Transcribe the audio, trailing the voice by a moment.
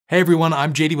Hey everyone,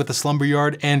 I'm JD with the Slumber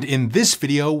Yard, and in this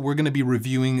video, we're gonna be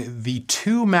reviewing the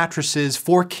 2 mattresses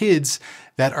for kids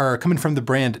that are coming from the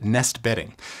brand Nest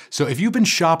Bedding. So if you've been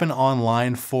shopping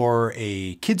online for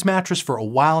a kid's mattress for a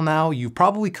while now, you've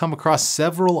probably come across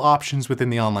several options within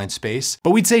the online space.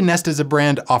 But we'd say Nest as a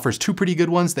brand offers 2 pretty good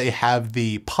ones. They have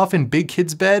the Puffin Big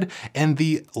Kids Bed and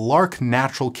the Lark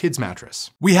Natural Kids Mattress.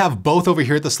 We have both over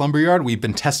here at the Slumber Yard. We've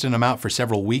been testing them out for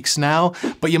several weeks now,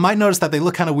 but you might notice that they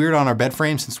look kind of weird on our bed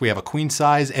frame since we have a queen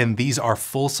size and these are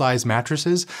full size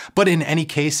mattresses. But in any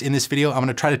case, in this video, I'm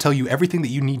gonna try to tell you everything that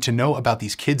you need to know about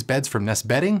these kids beds from Nest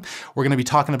Bedding. We're gonna be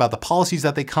talking about the policies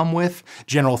that they come with,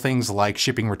 general things like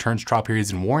shipping, returns, trial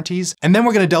periods, and warranties. And then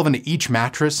we're gonna delve into each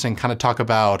mattress and kind of talk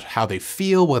about how they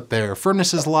feel, what their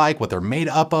firmness is like, what they're made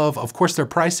up of course their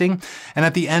pricing. And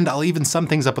at the end, I'll even sum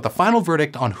things up with a final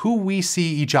verdict on who we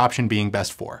see each option being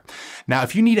best for. Now,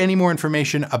 if you need any more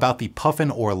information about the Puffin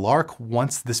or Lark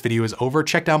once this video is over,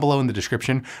 check down below in the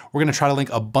description. We're gonna try to link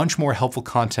a bunch more helpful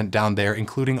content down there,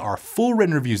 including our full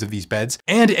written reviews of these beds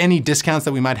and any discounts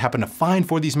that we might happen to find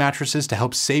for these mattresses to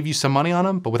help save you some money on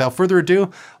them. But without further ado,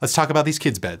 let's talk about these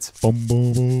kids beds. Boom,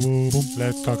 boom, boom, boom, boom.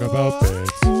 Let's talk about beds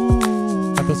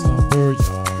at the Slumber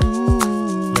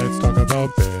Yard. Let's talk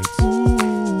about beds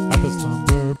at the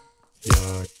Slumber Yard.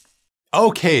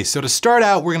 Okay, so to start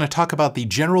out, we're gonna talk about the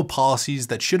general policies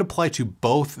that should apply to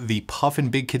both the Puffin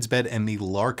Big Kids Bed and the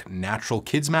Lark Natural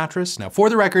Kids Mattress. Now, for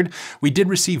the record, we did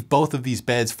receive both of these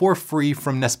beds for free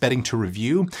from Nest Bedding to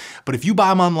review, but if you buy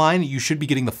them online, you should be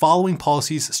getting the following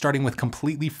policies, starting with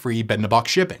completely free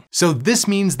bed-in-a-box shipping. So this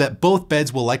means that both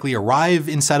beds will likely arrive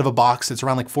inside of a box that's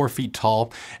around like 4 feet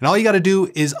tall, and all you gotta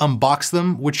do is unbox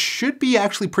them, which should be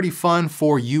actually pretty fun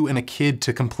for you and a kid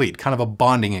to complete, kind of a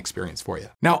bonding experience for you.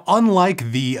 Now, unlike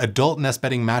the adult Nest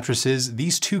Bedding mattresses,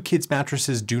 these 2 kids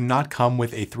mattresses do not come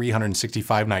with a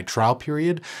 365-night trial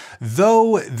period,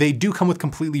 though they do come with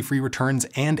completely free returns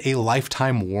and a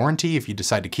lifetime warranty if you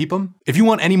decide to keep them. If you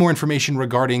want any more information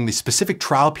regarding the specific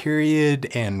trial period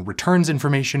and returns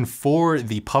information for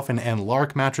the Puffin and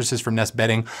Lark mattresses from Nest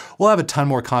Bedding, we'll have a ton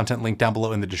more content linked down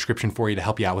below in the description for you to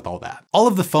help you out with all that. All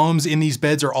of the foams in these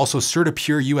beds are also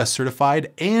CertaPure US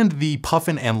certified, and the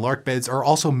Puffin and Lark beds are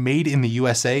also made in the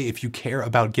USA. If you care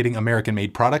about getting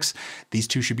American-made products, these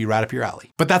 2 should be right up your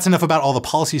alley. But that's enough about all the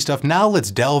policy stuff. Now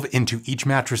let's delve into each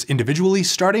mattress individually,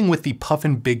 starting with the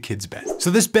Puffin Big Kids Bed. So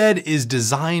this bed is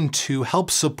designed to help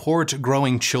support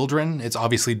growing children. It's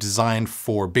obviously designed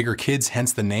for bigger kids,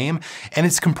 hence the name, and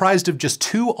it's comprised of just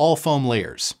 2 all-foam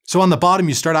layers. So on the bottom,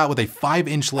 you start out with a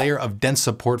 5-inch layer of dense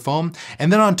support foam,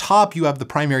 and then on top, you have the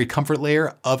primary comfort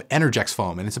layer of Energex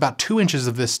foam, and it's about 2 inches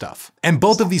of this stuff. And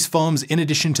both of these foams, in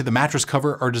addition to the mattress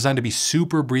cover, are designed to be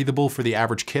super breathable for the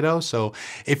average kiddo. So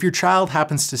if your child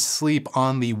happens to sleep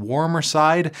on the warmer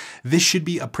side, this should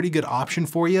be a pretty good option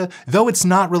for you. Though it's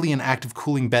not really an active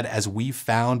cooling bed as we've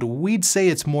found, we'd say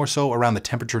it's more so around the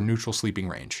temperature neutral sleeping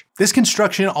range. This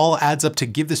construction all adds up to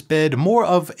give this bed more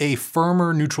of a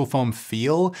firmer neutral foam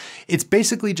feel. It's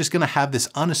basically just gonna have this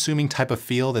unassuming type of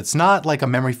feel that's not like a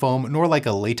memory foam nor like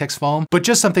a latex foam, but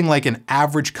just something like an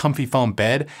average comfy foam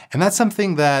bed. And that's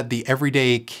something that the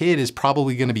everyday kid is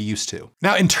probably gonna be used to.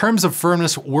 Now, in terms of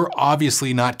firmness, we're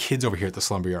obviously not kids over here at the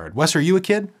Slumber Yard. Wes, are you a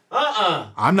kid?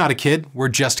 I'm not a kid, we're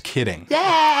just kidding.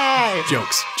 Yay!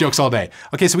 Jokes all day.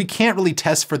 Okay, so we can't really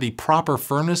test for the proper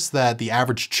firmness that the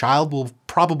average child will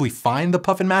probably find the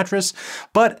Puffin mattress,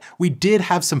 but we did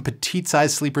have some petite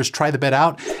sized sleepers try the bed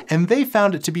out, and they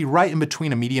found it to be right in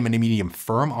between a medium and a medium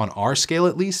firm on our scale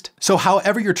at least. So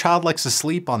however your child likes to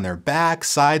sleep, on their back,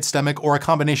 side, stomach, or a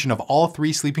combination of all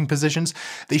 3 sleeping positions,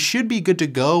 they should be good to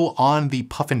go on the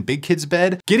Puffin Big Kids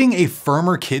Bed. Getting a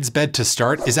firmer kids bed to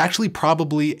start is actually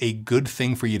probably a good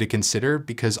thing for you to consider,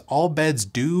 because all beds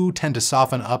do tend to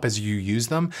soften up as you use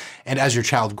them, and as your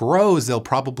child grows, they'll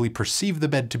probably perceive the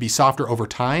bed to be softer over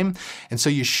time, and so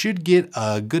you should get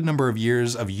a good number of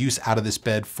years of use out of this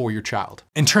bed for your child.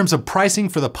 In terms of pricing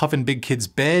for the Puffin Big Kids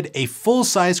Bed, a full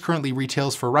size currently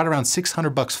retails for right around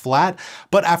 $600 flat,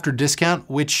 but after discount,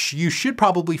 which you should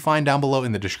probably find down below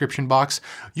in the description box,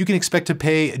 you can expect to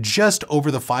pay just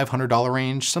over the $500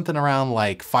 range, something around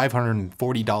like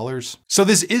 $540. So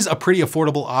this is a pretty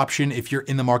affordable option if you're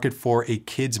in the market for a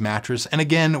kid's mattress. And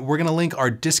again, we're gonna link our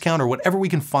discount or whatever we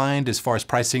can find as far as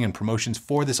pricing and promotions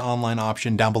for this online option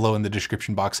option down below in the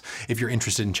description box if you're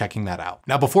interested in checking that out.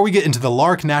 Now, before we get into the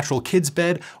Lark Natural Kids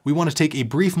Bed, we want to take a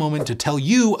brief moment to tell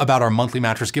you about our monthly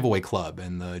mattress giveaway club.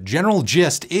 And the general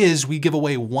gist is we give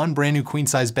away one brand new queen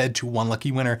size bed to one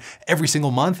lucky winner every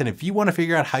single month. And if you want to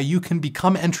figure out how you can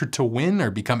become entered to win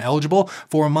or become eligible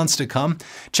for months to come,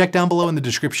 check down below in the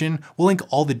description. We'll link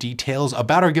all the details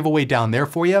about our giveaway down there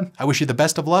for you. I wish you the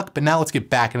best of luck, but now let's get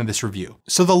back into this review.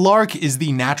 So the Lark is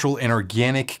the natural and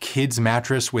organic kids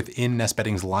mattress within Nest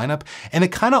Bedding's lineup, and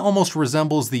it kind of almost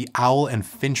resembles the Owl and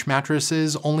Finch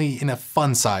mattresses, only in a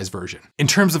fun size version. In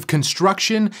terms of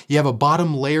construction, you have a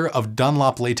bottom layer of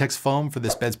Dunlop latex foam for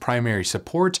this bed's primary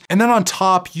support, and then on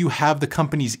top you have the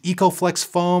company's EcoFlex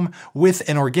foam with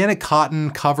an organic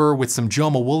cotton cover with some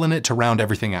Joma wool in it to round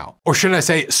everything out. Or should I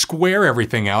say square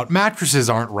everything out? Mattresses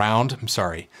aren't round. I'm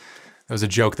sorry. That was a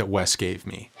joke that Wes gave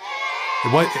me.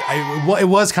 It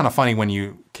was kind of funny when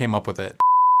you came up with it.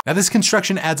 Now this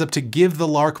construction adds up to give the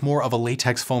Lark more of a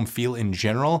latex foam feel in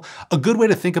general. A good way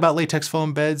to think about latex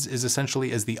foam beds is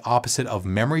essentially as the opposite of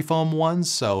memory foam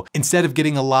ones. So instead of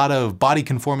getting a lot of body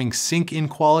conforming sink in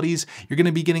qualities, you're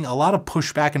gonna be getting a lot of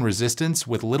pushback and resistance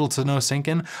with little to no sink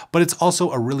in, but it's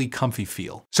also a really comfy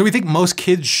feel. So we think most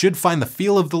kids should find the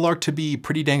feel of the Lark to be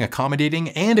pretty dang accommodating.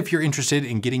 And if you're interested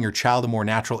in getting your child a more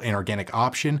natural and organic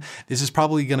option, this is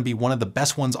probably gonna be one of the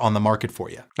best ones on the market for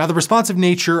you. Now the responsive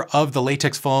nature of the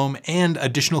latex foam and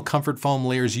additional comfort foam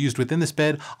layers used within this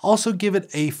bed also give it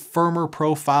a firmer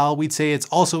profile. We'd say it's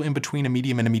also in between a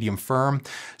medium and a medium firm.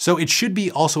 So it should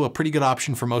be also a pretty good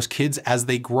option for most kids as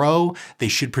they grow. They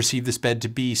should perceive this bed to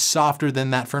be softer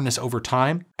than that firmness over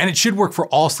time. And it should work for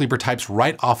all sleeper types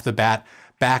right off the bat.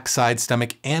 Back, side,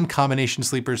 stomach, and combination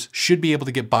sleepers should be able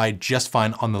to get by just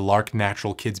fine on the Lark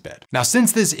Natural Kids Bed. Now,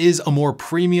 since this is a more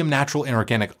premium natural and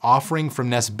organic offering from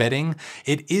Nest Bedding,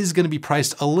 it is going to be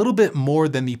priced a little bit more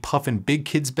than the Puffin Big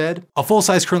Kids Bed. A full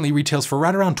size currently retails for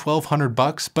right around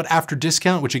 $1,200, but after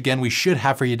discount, which again, we should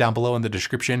have for you down below in the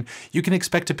description, you can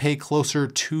expect to pay closer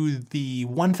to the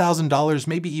 $1,000,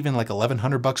 maybe even like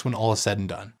 $1,100 when all is said and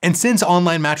done. And since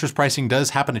online mattress pricing does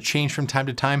happen to change from time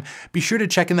to time, be sure to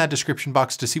check in that description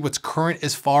box to see what's current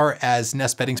as far as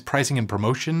Nest Bedding's pricing and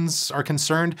promotions are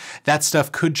concerned. That stuff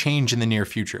could change in the near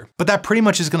future. But that pretty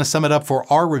much is going to sum it up for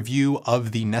our review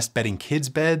of the Nest Bedding kids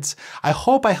beds. I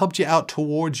hope I helped you out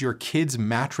towards your kids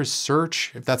mattress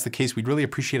search. If that's the case, we'd really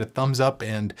appreciate a thumbs up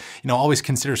and, always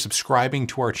consider subscribing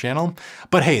to our channel.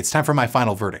 But hey, it's time for my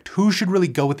final verdict. Who should really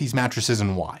go with these mattresses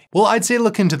and why? Well, I'd say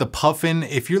look into the Puffin.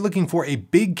 If you're looking for a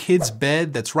big kids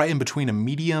bed that's right in between a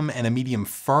medium and a medium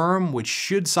firm, which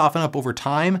should soften up over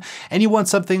time, and you want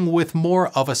something with more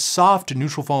of a soft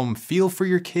neutral foam feel for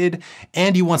your kid,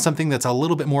 and you want something that's a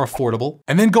little bit more affordable.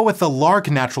 And then go with the Lark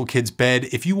Natural Kids Bed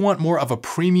if you want more of a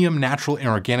premium natural and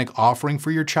organic offering for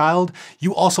your child.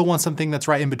 You also want something that's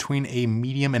right in between a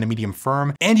medium and a medium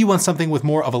firm, and you want something with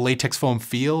more of a latex foam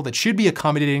feel that should be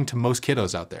accommodating to most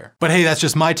kiddos out there. But hey, that's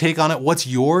just my take on it. What's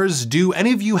yours? Do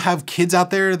any of you have kids out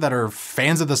there that are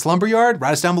fans of the Slumber Yard?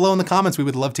 Write us down below in the comments. We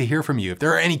would love to hear from you. If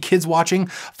there are any kids watching,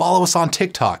 follow us on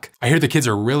TikTok. I hear the kids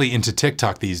are really into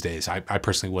TikTok these days. I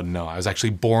personally wouldn't know. I was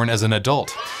actually born as an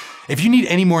adult. If you need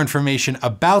any more information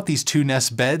about these two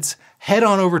Nest beds, head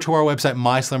on over to our website,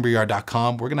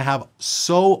 myslumberyard.com. We're gonna have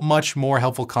so much more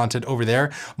helpful content over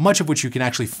there, much of which you can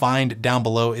actually find down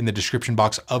below in the description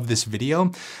box of this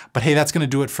video. But hey, that's gonna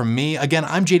do it from me. Again,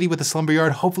 I'm JD with the Slumber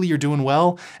Yard. Hopefully you're doing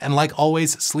well. And like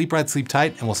always, sleep right, sleep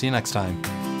tight, and we'll see you next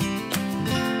time.